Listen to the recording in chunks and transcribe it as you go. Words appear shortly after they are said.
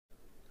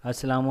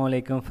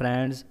अस्सलामुअलैकुम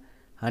friends,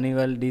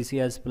 Honeywell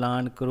DCS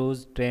plant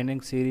cruise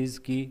training series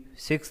की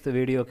 6th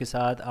video के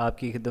साथ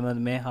आपकी खिदमत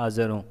में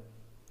हाज़िर हूँ।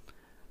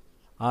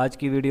 आज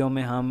की वीडियो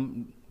में हम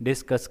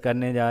डिस्कस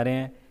करने जा रहे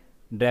हैं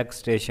ड्रैग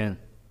स्टेशन।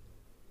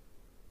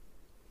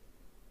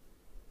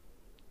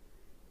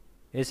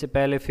 इससे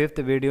पहले 5th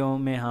वीडियो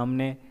में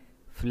हमने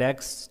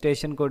फ्लैक्स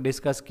स्टेशन को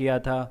डिस्कस किया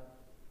था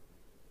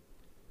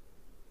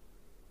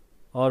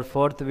और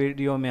 4th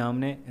वीडियो में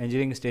हमने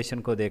इंजीनियरिंग स्टेशन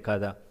को देखा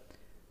था।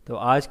 तो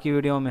आज की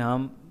वीडियो में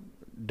हम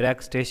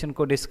ड्रैग स्टेशन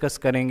को डिस्कस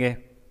करेंगे।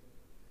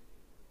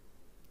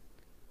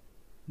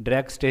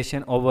 Drag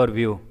station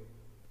overview.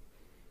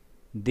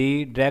 The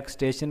drag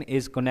station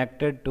is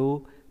connected to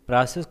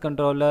process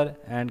controller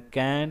and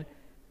can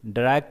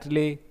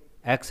directly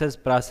access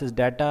process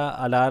data,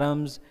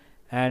 alarms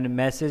and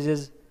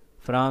messages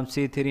from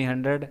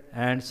C300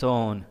 and so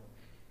on.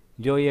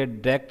 जो ये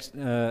ड्रैग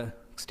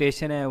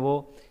स्टेशन है वो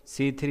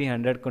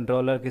C300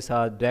 controller के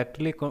साथ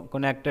directly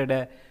connected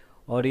है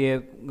और ये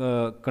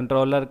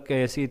controller के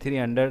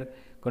C300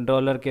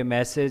 कंट्रोलर के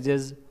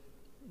मैसेजेस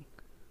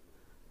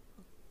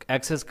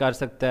एक्सेस कर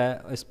सकता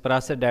है, इस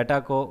प्रोसेस डाटा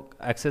को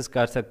एक्सेस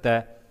कर सकता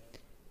है।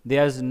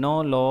 There is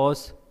no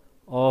loss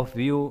of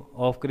view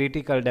of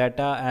critical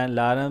data and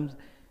alarms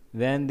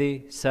when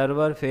the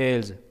server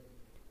fails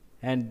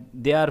and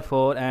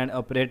therefore an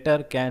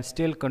operator can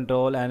still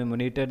control and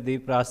monitor the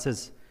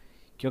process.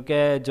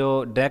 क्योंकि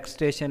जो ड्रैग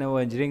स्टेशन है वो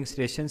engineering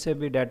station से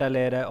भी data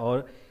ले रहा है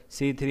और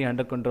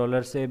C300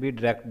 कंट्रोलर से भी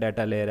डायरेक्ट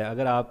डाटा ले रहा है।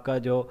 अगर आपका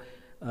जो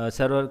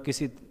सर्वर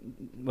किसी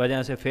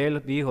वजह से फेल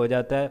भी हो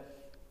जाता है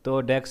तो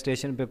ड्रैग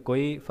स्टेशन पे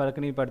कोई फ़र्क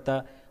नहीं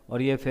पड़ता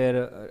और ये फिर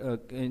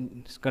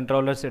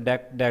कंट्रोलर से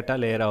डाटा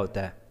ले रहा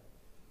होता है।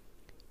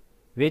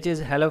 Which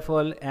is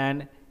helpful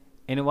and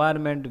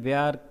environment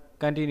where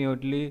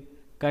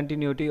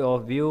continuity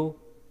of view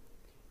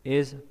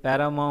is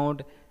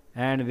paramount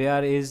and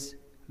where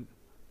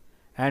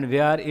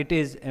it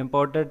is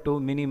important to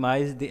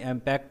minimize the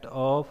impact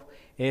of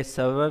a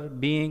server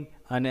being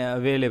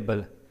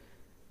unavailable।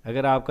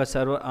 अगर आपका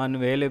सर्वर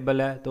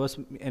अनअवेलेबल है तो उस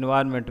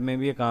इन्वायरमेंट में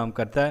भी ये काम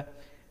करता है।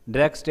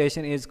 Drag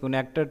station is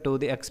connected to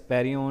the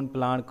Experian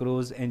plant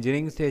cruise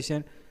engineering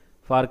station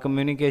for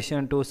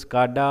communication to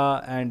SCADA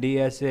and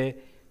DSA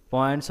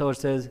point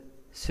sources,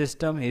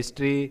 system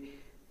history,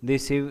 the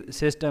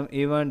system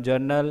event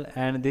journal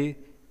and the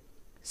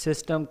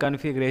system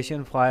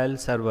configuration file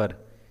server।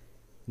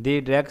 The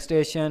drag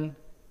station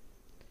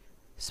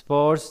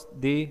supports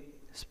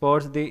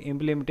the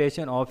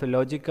implementation of a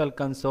logical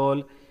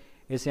console।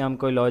 इसे हम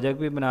कोई logic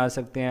भी बना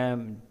सकते हैं,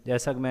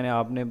 जैसा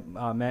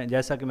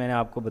कि मैंने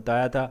आपको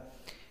बताया था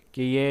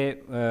कि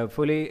ये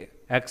फुली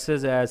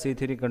एक्सेस है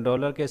C3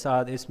 कंट्रोलर के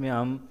साथ। इसमें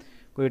हम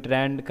कोई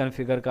ट्रेंड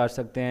कॉन्फ़िगर कर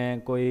सकते हैं,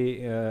 कोई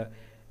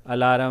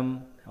अलार्म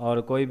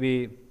और कोई भी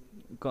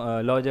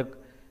लॉजिक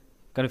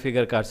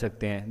कॉन्फ़िगर कर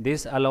सकते हैं।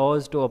 This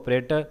allows to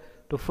operator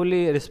to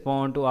fully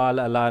respond to all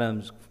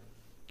alarms,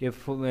 कि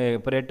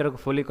ऑपरेटर को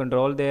फुली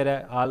कंट्रोल दे रहा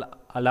है all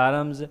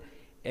alarms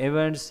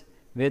events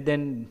with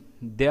in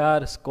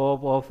their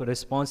scope of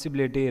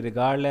responsibility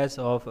regardless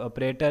of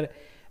operator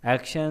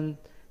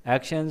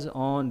actions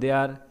on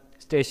their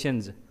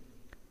stations.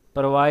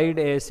 Provide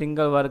a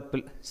single work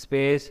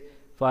space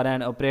for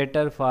an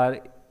operator for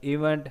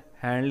event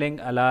handling,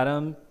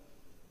 alarm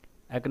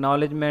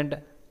acknowledgement,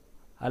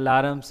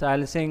 alarm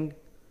silencing,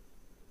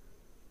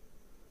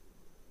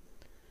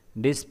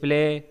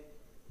 display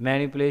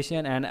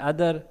manipulation and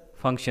other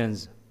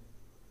functions.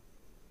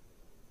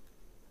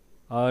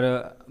 और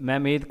मैं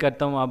उम्मीद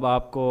करता हूँ अब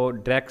आपको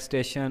drag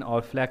station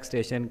और flex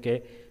station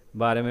के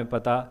बारे में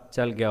पता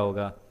चल गया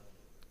होगा।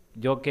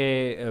 जो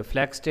कि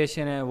फ्लैक्स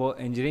स्टेशन है वो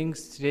इंजीनियरिंग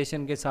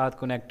स्टेशन के साथ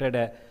कनेक्टेड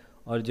है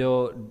और जो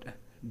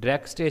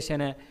ड्रैग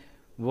स्टेशन है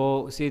वो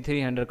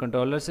C300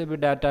 कंट्रोलर से भी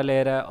डाटा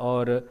ले रहा है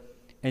और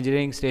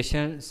इंजीनियरिंग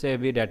स्टेशन से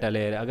भी डाटा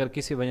ले रहा है। अगर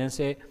किसी वजह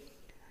से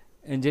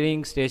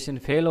इंजीनियरिंग स्टेशन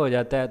फेल हो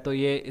जाता है तो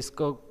ये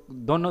इसको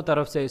दोनों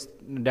तरफ से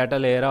डाटा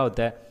ले रहा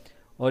होता है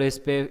और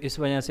इस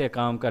वजह से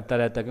काम करता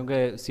रहता है,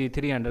 क्योंकि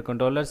C300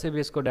 कंट्रोलर से भी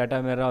इसको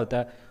डाटा मिल रहा होता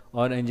है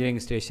और इंजीनियरिंग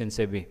स्टेशन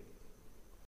से भी।